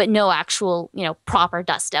 but no actual, proper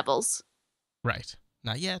dust devils. Right.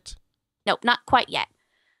 Not yet. Nope, not quite yet.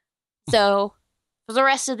 So for the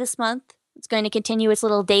rest of this month, it's going to continue its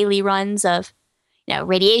little daily runs of,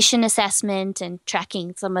 radiation assessment and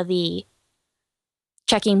tracking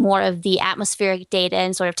more of the atmospheric data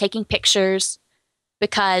and sort of taking pictures,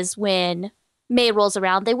 because when May rolls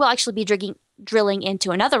around, they will actually be drilling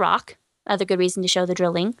into another rock. Another good reason to show the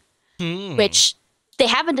drilling, which they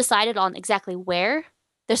haven't decided on exactly where.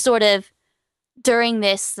 They're sort of during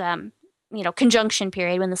this, conjunction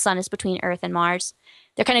period when the sun is between Earth and Mars.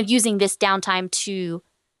 They're kind of using this downtime to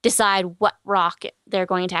decide what rock they're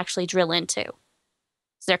going to actually drill into.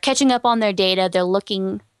 So they're catching up on their data. They're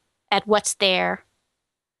looking at what's there,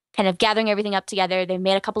 kind of gathering everything up together. They've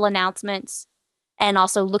made a couple announcements and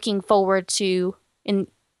also looking forward to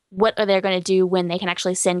what are they going to do when they can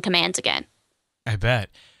actually send commands again. I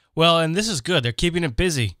bet. Well, and this is good. They're keeping it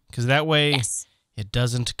busy because that way it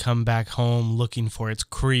doesn't come back home looking for its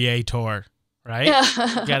creator, right?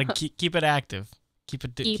 You got to keep it active. Keep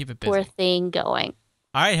it busy. Poor thing going.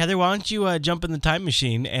 All right, Heather, why don't you jump in the time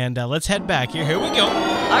machine and let's head back here. Here we go.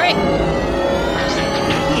 All right.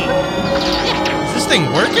 Is this thing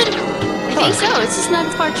working? I think so. It's just not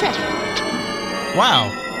a far trip. Wow.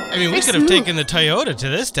 I mean, we Very could have smooth. taken the Toyota to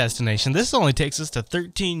this destination. This only takes us to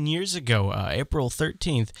 13 years ago, April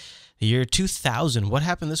 13th, the year 2000. What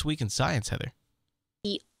happened this week in science, Heather?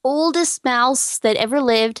 The oldest mouse that ever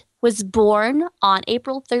lived was born on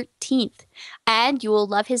April 13th, and you will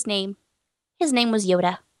love his name. His name was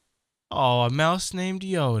Yoda, Oh, a mouse named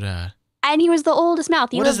Yoda. and he was the oldest mouse.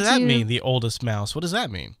 What does that mean, the oldest mouse? What does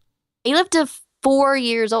that mean? He lived to 4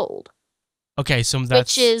 years old. Okay, so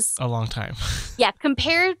that's Which is- a long time. Yeah,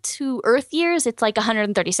 compared to Earth years, it's like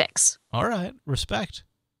 136. All right, respect.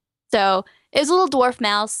 So it was a little dwarf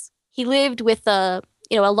mouse. He lived with a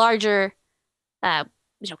larger,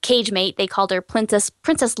 cage mate. They called her Princess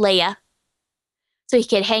Leia, so he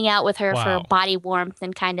could hang out with her Wow. for body warmth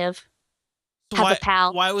and kind of So have a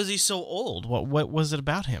pal. Why was he so old? What was it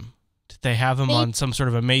about him? Did they have him They- on some sort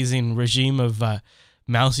of amazing regime of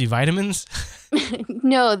mousy vitamins?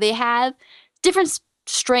 No, they have different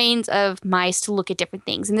strains of mice to look at different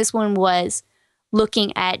things, and this one was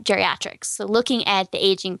looking at geriatrics, so looking at the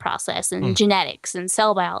aging process and genetics and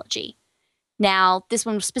cell biology. Now, this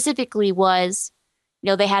one specifically was,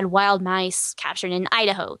 they had wild mice captured in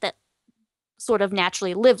Idaho that sort of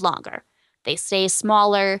naturally live longer. They stay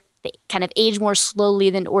smaller. They kind of age more slowly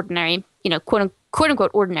than ordinary, quote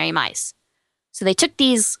unquote ordinary mice. So they took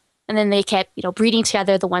these and then they kept, breeding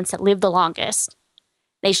together the ones that lived the longest.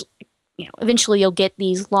 Eventually you'll get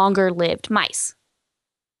these longer lived mice.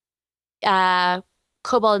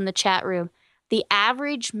 Cobalt in the chat room. The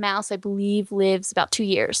average mouse, I believe, lives about 2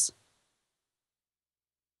 years.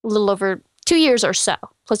 A little over 2 years or so,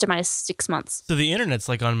 plus or minus 6 months. So the internet's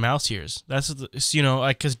like on mouse years. That's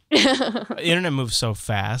because the internet moves so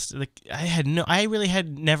fast. Like I really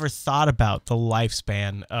had never thought about the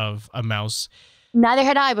lifespan of a mouse. Neither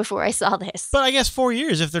had I before I saw this. But I guess 4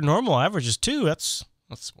 years, if their normal average is 2, that's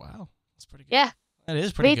wow. That's pretty good. Yeah. That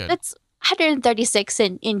is pretty good. That's 136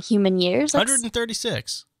 in human years. That's,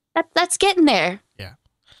 136. that's getting there. Yeah.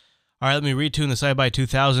 All right, let me retune the SciByte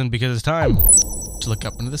 2000 because it's time to look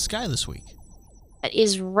up into the sky this week. That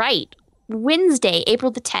is right. Wednesday,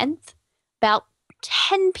 April the 10th, about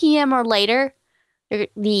 10 p.m. or later, what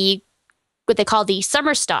they call the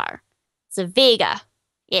summer star. It's a Vega.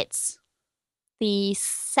 It's the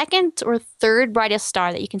second or third brightest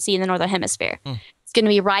star that you can see in the northern hemisphere. It's going to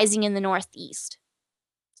be rising in the northeast.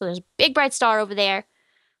 So there's a big bright star over there.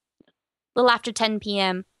 A little after 10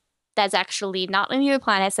 p.m. That's actually not on the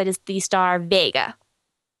planet. That is the star Vega.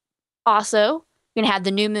 Also, you're going to have the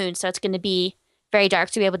new moon, so it's going to be very dark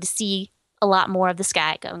to be able to see a lot more of the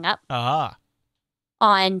sky going up. Ah.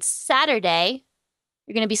 On Saturday,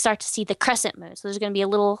 you're going to start to see the crescent moon. So there's going to be a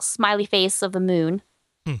little smiley face of a moon.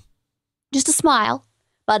 Just a smile.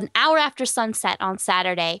 About an hour after sunset on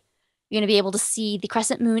Saturday, you're going to be able to see the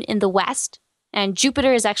crescent moon in the west, and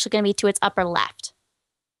Jupiter is actually going to be to its upper left.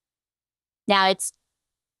 Now, it's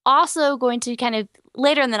also going to kind of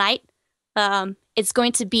later in the night, it's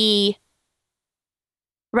going to be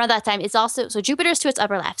around that time. It's also, so Jupiter's to its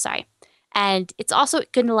upper left, sorry. And it's also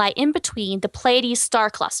going to lie in between the Pleiades star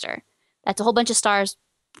cluster. That's a whole bunch of stars,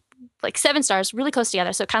 like 7 stars, really close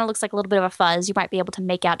together. So it kind of looks like a little bit of a fuzz. You might be able to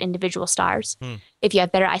make out individual stars if you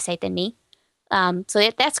have better eyesight than me.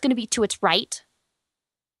 That's going to be to its right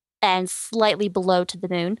and slightly below to the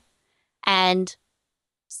moon. And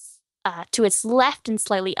to its left and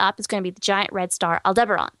slightly up is going to be the giant red star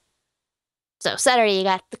Aldebaran. So Saturday, you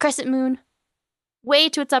got the crescent moon. Way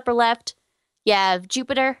to its upper left, you have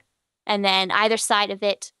Jupiter. And then either side of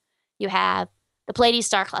it, you have the Pleiades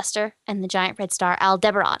star cluster and the giant red star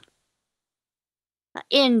Aldebaran.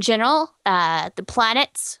 In general, the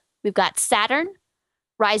planets, we've got Saturn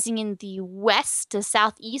rising in the west to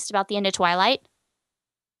southeast about the end of twilight.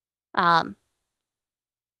 That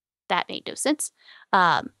made no sense.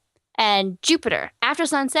 And Jupiter, after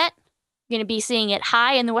sunset, you're going to be seeing it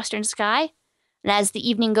high in the western sky. And as the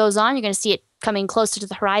evening goes on, you're going to see it coming closer to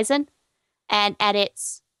the horizon. And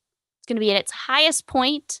it's going to be at its highest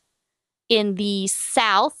point in the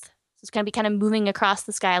south. So it's going to be kind of moving across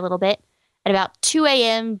the sky a little bit at about 2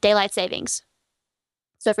 a.m. daylight savings.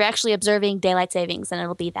 So if you're actually observing daylight savings, then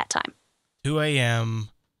it'll be that time. 2 a.m.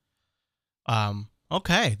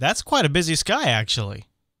 Okay, that's quite a busy sky, actually.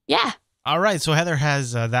 Yeah. All right, so Heather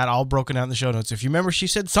has that all broken out in the show notes. If you remember, she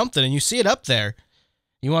said something, and you see it up there.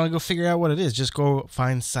 You want to go figure out what it is, just go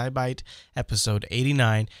find SciByte episode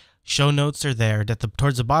 89. Show notes are there.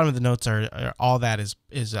 Towards the bottom of the notes are all that is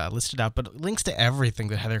listed out, but links to everything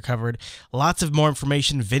that Heather covered. Lots of more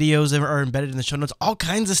information, videos are embedded in the show notes, all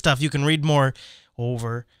kinds of stuff. You can read more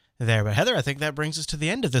over there. But Heather, I think that brings us to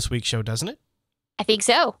the end of this week's show, doesn't it? I think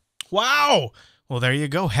so. Wow. Well, there you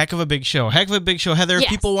go. Heck of a big show. Heather, yes. If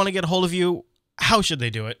people want to get a hold of you, how should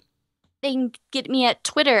they do it? They can get me at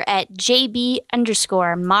Twitter at JB_Mars_base.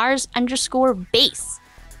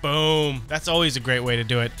 Boom. That's always a great way to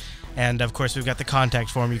do it. And, of course, we've got the contact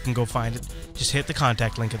form. You can go find it. Just hit the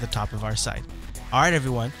contact link at the top of our site. All right,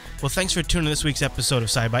 everyone. Well, thanks for tuning in this week's episode of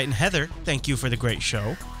SciByte. And, Heather, thank you for the great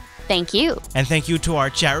show. Thank you. And thank you to our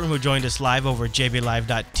chat room who joined us live over at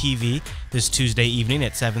jblive.tv this Tuesday evening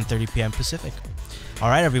at 7:30 p.m. Pacific. All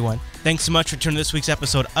right, everyone. Thanks so much for tuning in this week's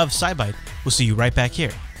episode of SciByte. We'll see you right back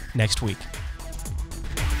here next week.